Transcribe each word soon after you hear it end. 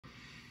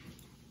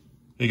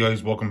Hey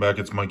guys, welcome back.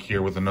 It's Mike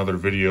here with another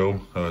video.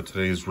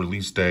 Today is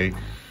release day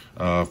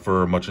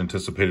for a much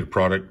anticipated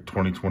product,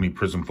 2020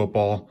 Prizm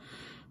football.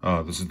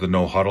 This is the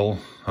No Huddle.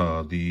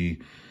 The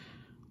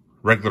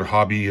regular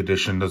Hobby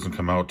edition doesn't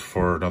come out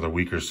for another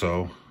week or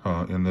so.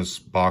 In this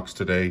box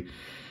today,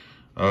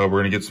 we're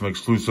going to get some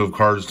exclusive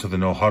cards to the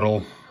No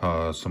Huddle,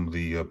 some of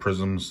the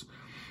Prizms.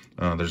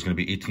 There's going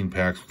to be 18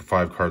 packs with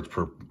 5 cards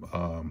per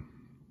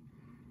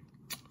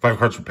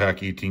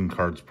pack, 18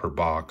 cards per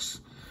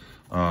box.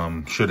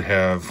 Should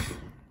have,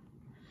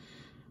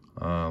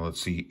 let's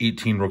see,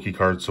 18 rookie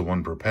cards, so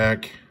 1 per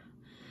pack,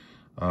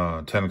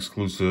 10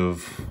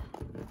 exclusive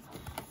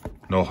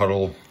No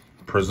Huddle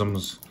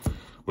Prizms,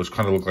 which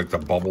kind of look like the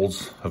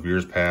bubbles of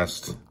years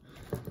past.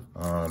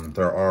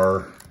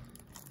 There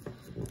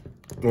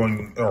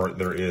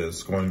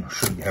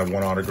should have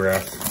 1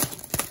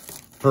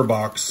 autograph per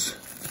box.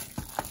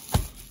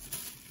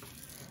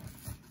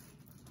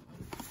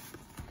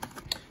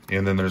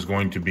 And then there's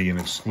going to be an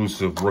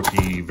exclusive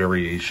rookie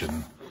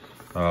variation,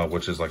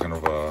 which is like kind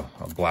of a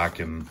black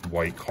and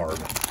white card,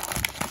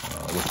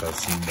 which I've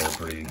seen there,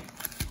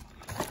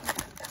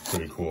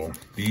 pretty cool.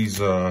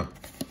 These I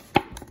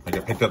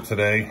got picked up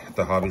today at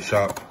the hobby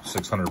shop,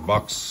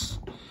 $600,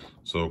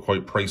 so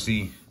quite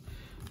pricey,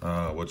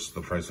 which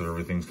the price of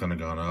everything's kind of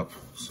gone up.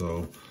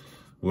 So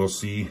we'll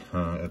see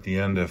at the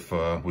end if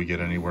we get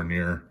anywhere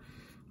near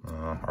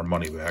our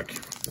money back.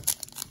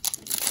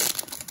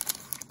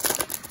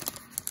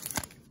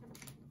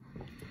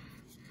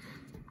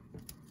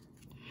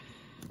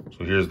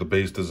 So here's the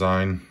base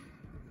design.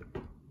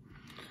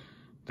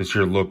 This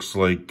here looks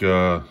like it's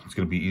going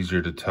to be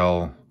easier to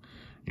tell,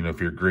 you know, if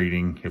you're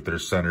grading, if they're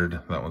centered.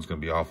 That one's going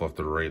to be off left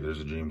to right. There's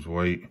a James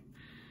White.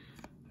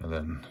 And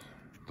then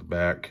the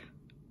back.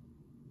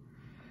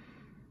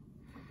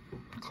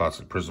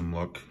 Classic Prizm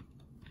look.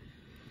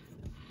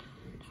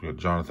 So we got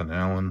Jonathan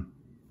Allen.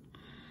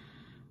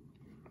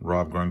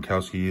 Rob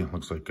Gronkowski.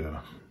 Looks like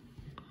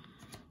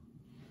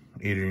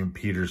Adrian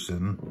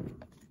Peterson.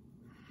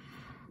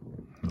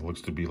 It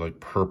looks to be like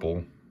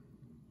purple.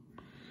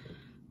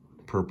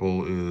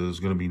 Purple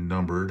is going to be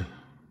numbered.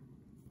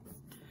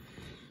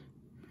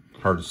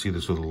 Hard to see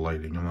this with the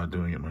lighting. I'm not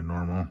doing it my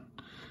normal.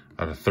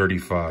 Out of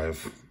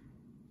 35.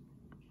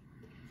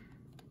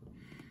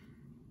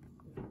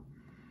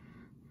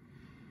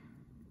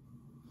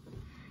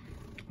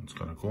 That's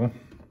kind of cool.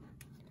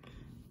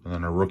 And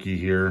then a rookie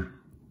here,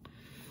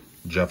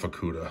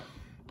 Jefferson.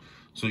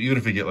 So even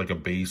if you get like a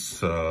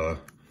base,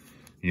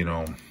 you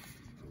know,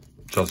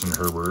 Justin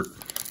Herbert,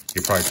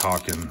 you're probably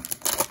talking,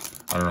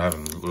 I don't know, I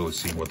haven't really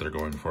seen what they're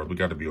going for. We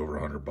got to be over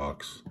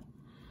 $100.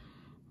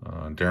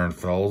 Darren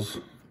Fells,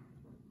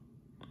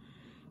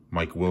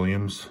 Mike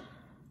Williams,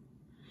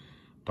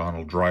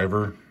 Donald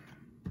Driver.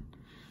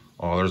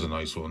 Oh, there's a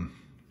nice one.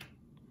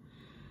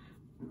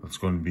 That's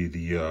going to be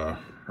the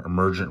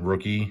emergent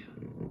rookie.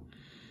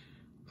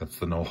 That's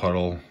the No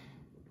Huddle.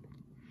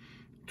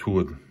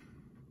 You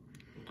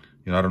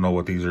know, I don't know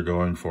what these are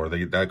going for.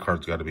 That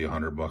card's got to be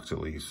 $100 at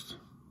least.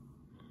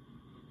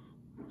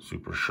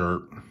 Super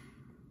sharp.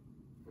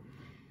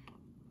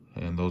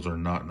 And those are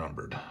not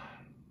numbered.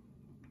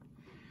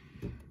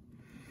 And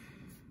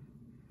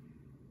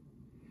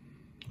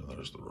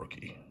there's the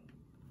rookie.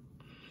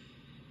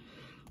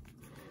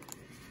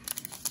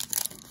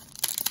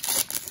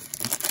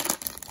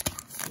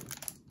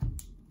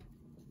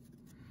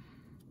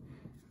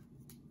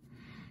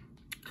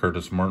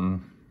 Curtis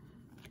Martin,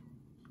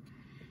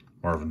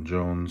 Marvin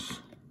Jones,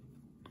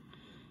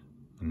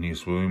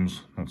 Aeneas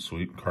Williams. That's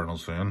sweet,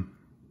 Cardinals fan.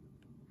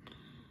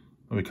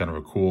 That'd be kind of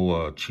a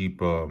cool,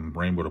 cheap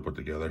rainbow to put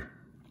together.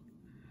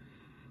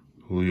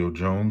 Julio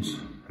Jones,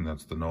 and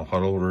that's the No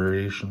Huddle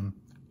variation.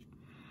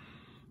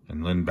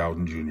 And Lynn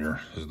Bowden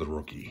Jr. is the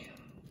rookie.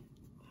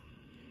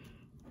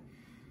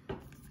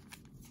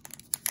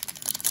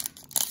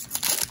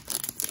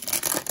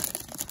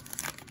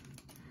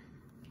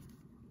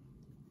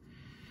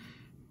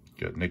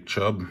 Got Nick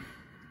Chubb,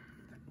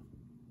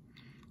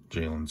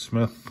 Jalen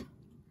Smith.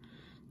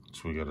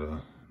 So we got a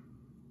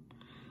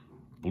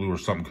blue or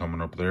something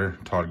coming up there.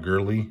 Todd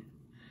Gurley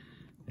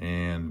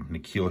and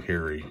N'Keal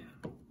Harry.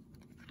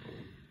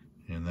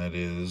 And that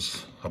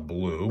is a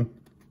blue.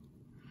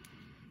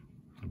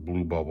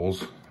 Blue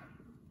bubbles.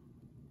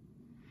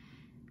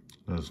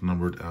 That's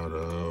numbered out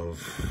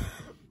of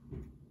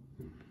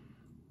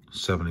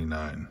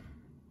 79.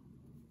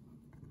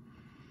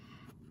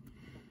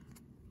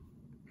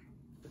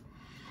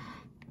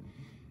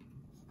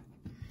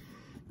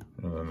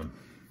 And then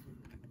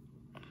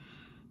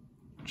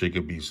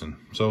Jacob Eason.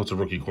 So it's a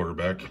rookie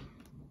quarterback.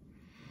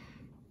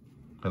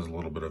 Has a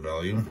little bit of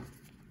value.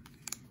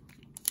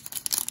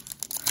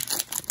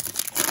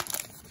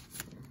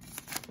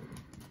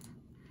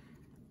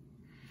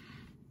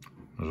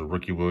 There's a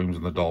Ricky Williams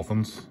and the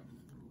Dolphins.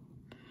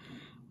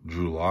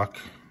 Drew Lock.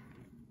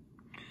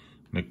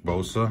 Nick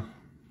Bosa.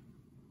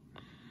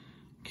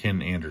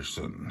 Ken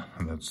Anderson.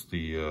 And that's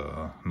the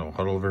No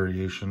Huddle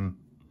variation.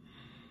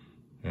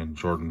 And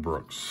Jordan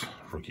Brooks,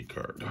 rookie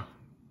card.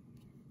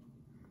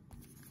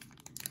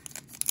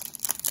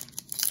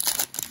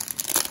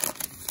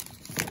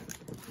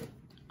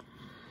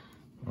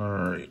 All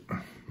right,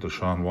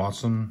 Deshaun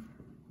Watson,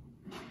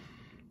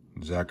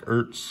 Zach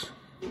Ertz,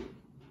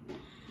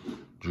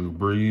 Drew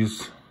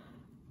Brees.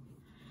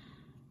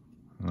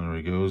 There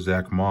we go,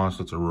 Zach Moss,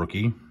 that's a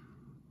rookie.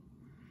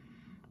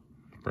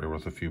 Probably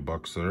worth a few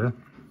bucks there.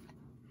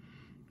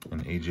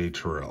 And AJ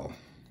Terrell.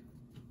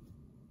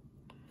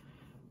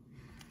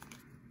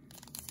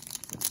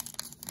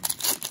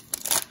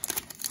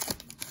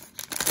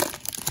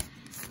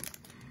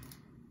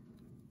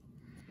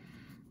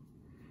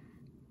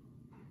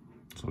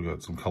 So we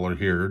got some color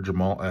here.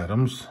 Jamal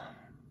Adams,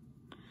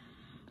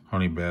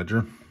 Honey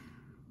Badger,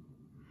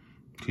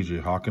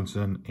 TJ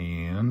Hawkinson,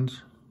 and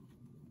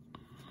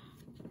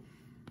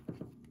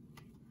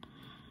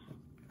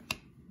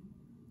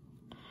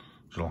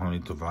Honey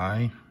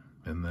Tavai,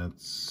 and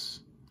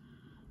that's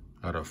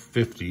out of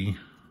 50.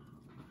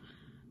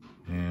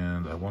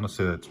 And I want to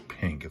say that's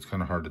pink. It's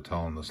kind of hard to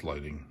tell in this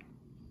lighting.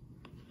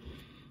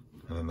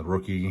 And then the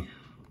rookie,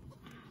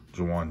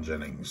 Jawan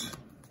Jennings.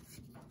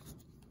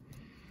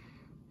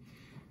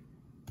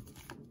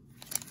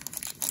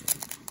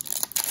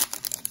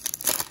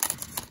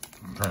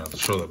 I'm trying not to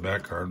show that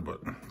back card,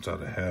 but it's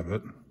out of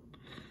habit.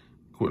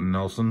 Quentin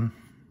Nelson,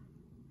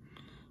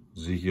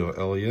 Ezekiel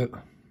Elliott,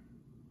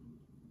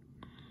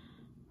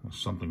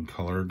 something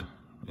colored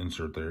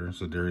insert there.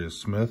 Zadarius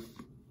Smith.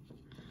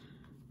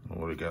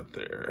 What do we got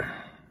there?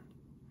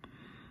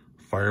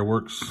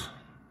 Fireworks,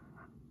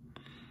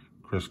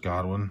 Chris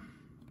Godwin,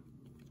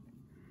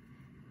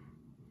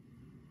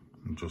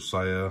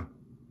 Josiah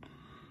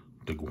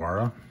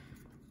DeGuara.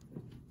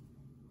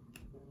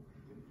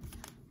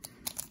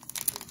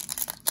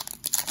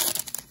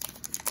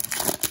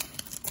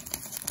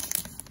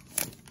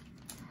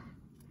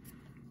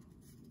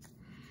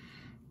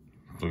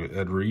 Look at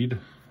Ed Reed,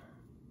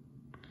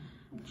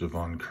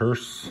 Javon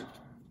Curse.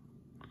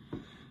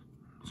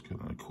 It's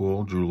kind of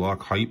cool. Drew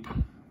Lock Hype.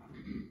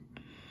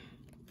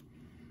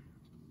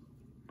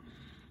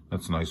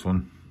 That's a nice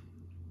one.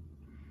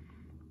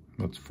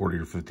 That's 40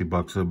 or 50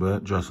 bucks, I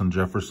bet. Justin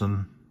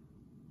Jefferson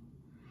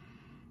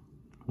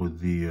with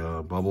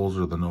the bubbles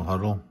or the no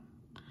huddle.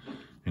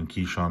 And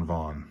Keyshawn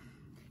Vaughn.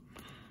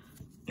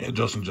 Yeah,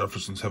 Justin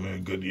Jefferson's having a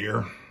good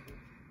year.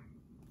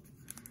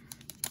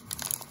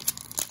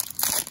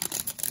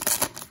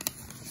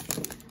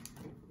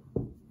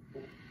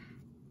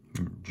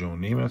 Joe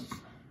Namath,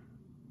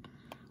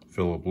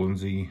 Philip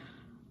Lindsay,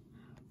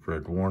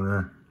 Fred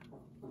Warner,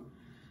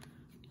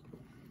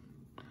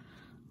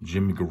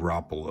 Jimmy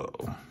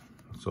Garoppolo.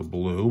 It's a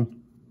blue,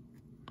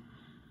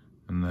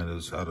 and that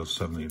is out of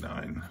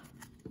 79.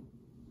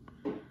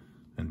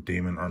 And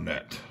Damon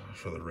Arnett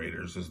for the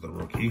Raiders is the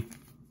rookie.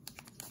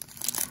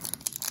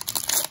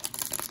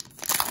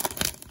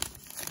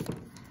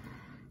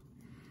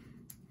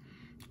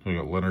 We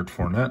got Leonard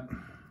Fournette,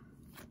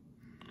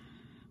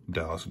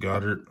 Dallas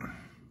Goedert,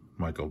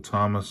 Michael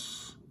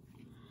Thomas,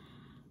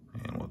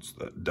 and what's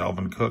that?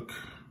 Dalvin Cook.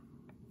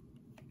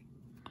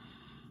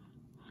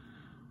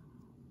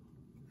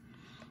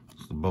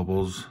 It's the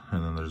bubbles,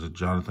 and then there's a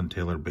Jonathan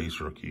Taylor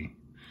base rookie.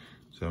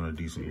 He's having a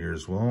decent year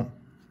as well.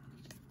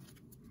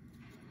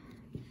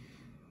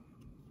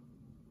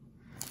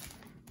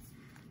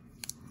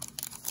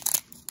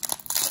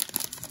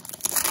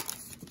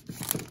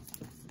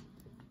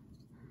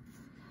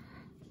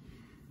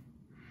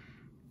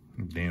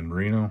 Dan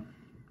Marino,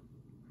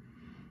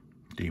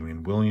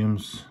 Damian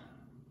Williams,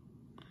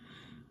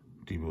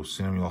 Deebo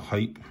Samuel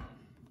Hype,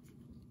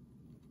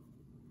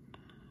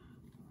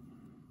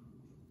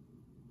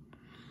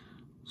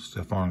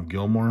 Stephon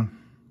Gilmore,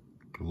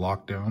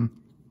 Lockdown,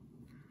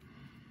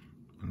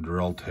 and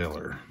Darrell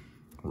Taylor,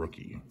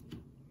 rookie.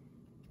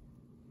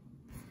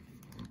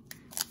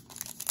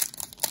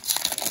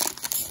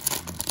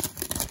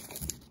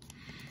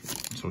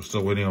 So we're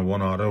still waiting on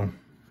one auto.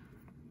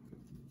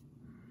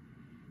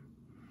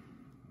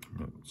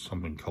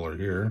 Something color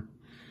here.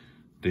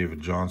 David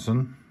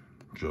Johnson,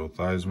 Joe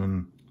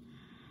Theismann,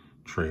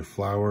 Trey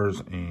Flowers,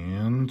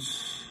 and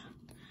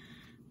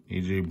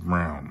AJ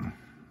Brown.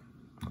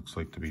 Looks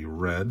like to be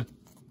red.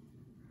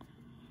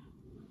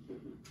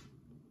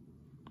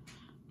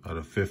 Out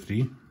of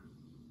 50.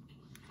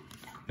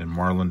 And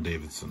Marlon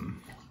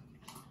Davidson.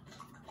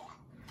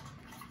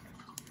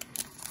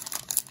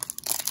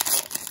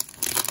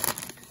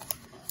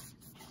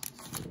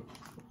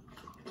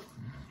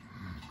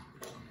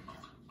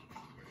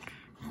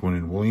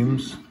 Quinn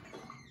Williams,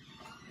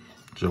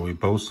 Joey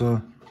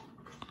Bosa,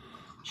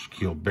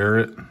 Shaquille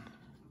Barrett,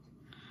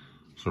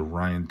 so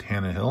Ryan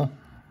Tannehill,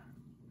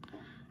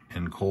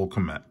 and Cole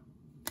Kmet.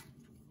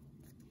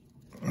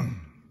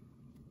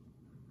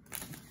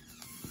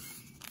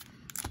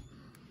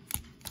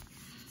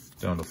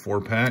 Down to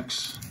 4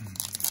 packs.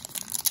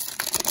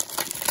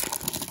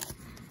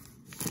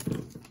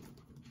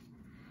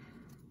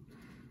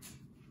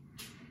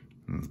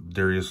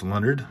 Darius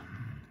Leonard,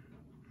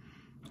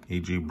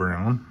 A.J.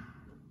 Brown,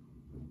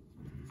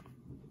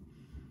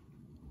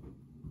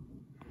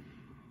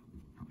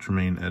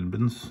 Tremaine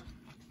Edmonds,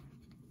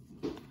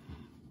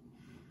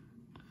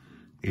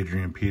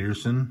 Adrian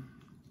Peterson,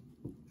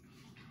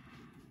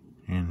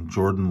 and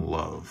Jordan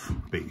Love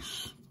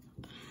base.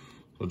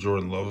 So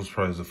Jordan Love is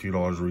probably a few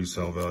dollars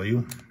resale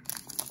value.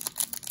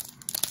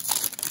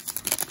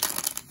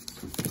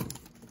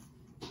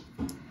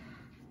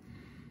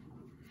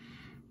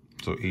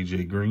 So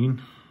AJ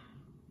Green,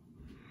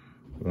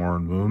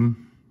 Warren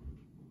Moon,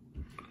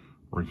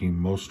 Raheem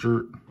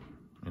Mostert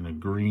in a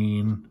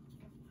green.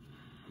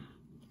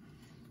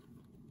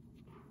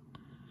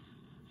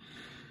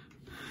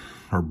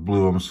 Or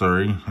blue, I'm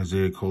sorry,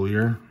 Isaiah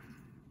Collier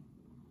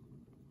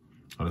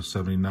out of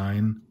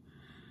 79,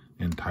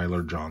 and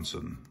Tyler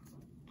Johnson.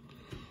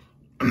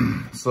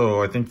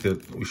 So I think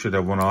that we should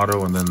have one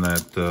auto, and then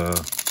that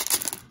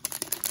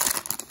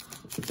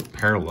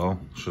parallel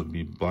should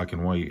be black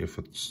and white if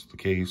it's the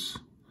case.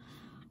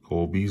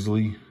 Cole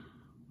Beasley,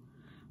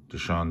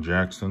 Deshaun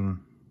Jackson,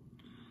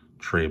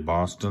 Trey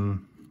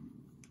Boston.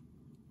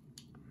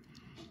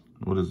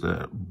 What is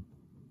that?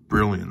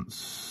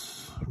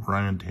 Brilliance,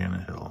 Ryan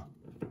Tannehill.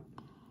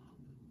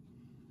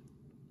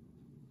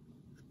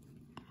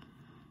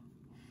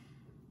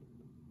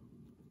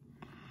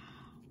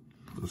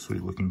 A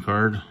sweet looking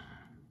card. I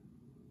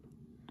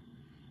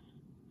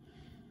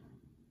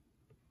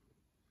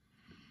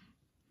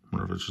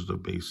wonder if it's just a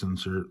base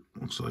insert.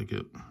 Looks like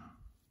it.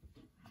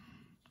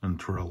 And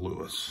Terrell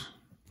Lewis.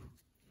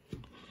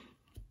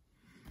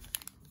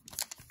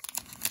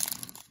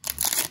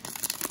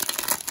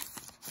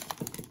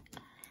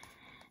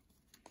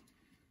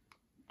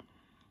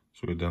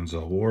 So we have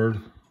Denzel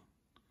Ward,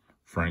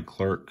 Frank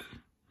Clark,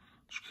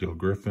 Shaquille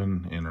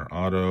Griffin, in our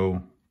auto.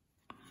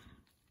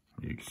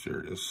 Are you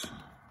serious?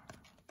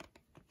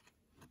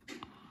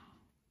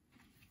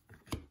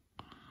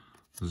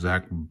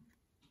 Zach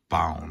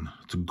Bound.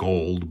 It's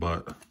gold,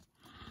 but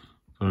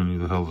I don't know who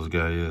the hell this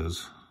guy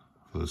is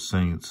for the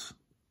Saints.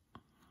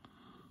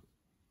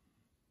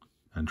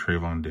 And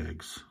Trayvon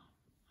Diggs.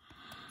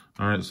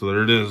 All right, so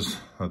there it is.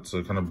 That's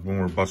a kind of boom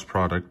or bust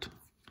product.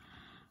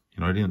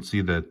 You know, I didn't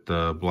see that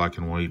black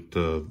and white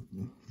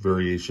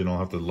variation. I'll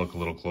have to look a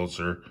little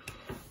closer.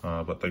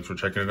 But thanks for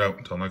checking it out.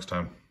 Until next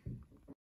time.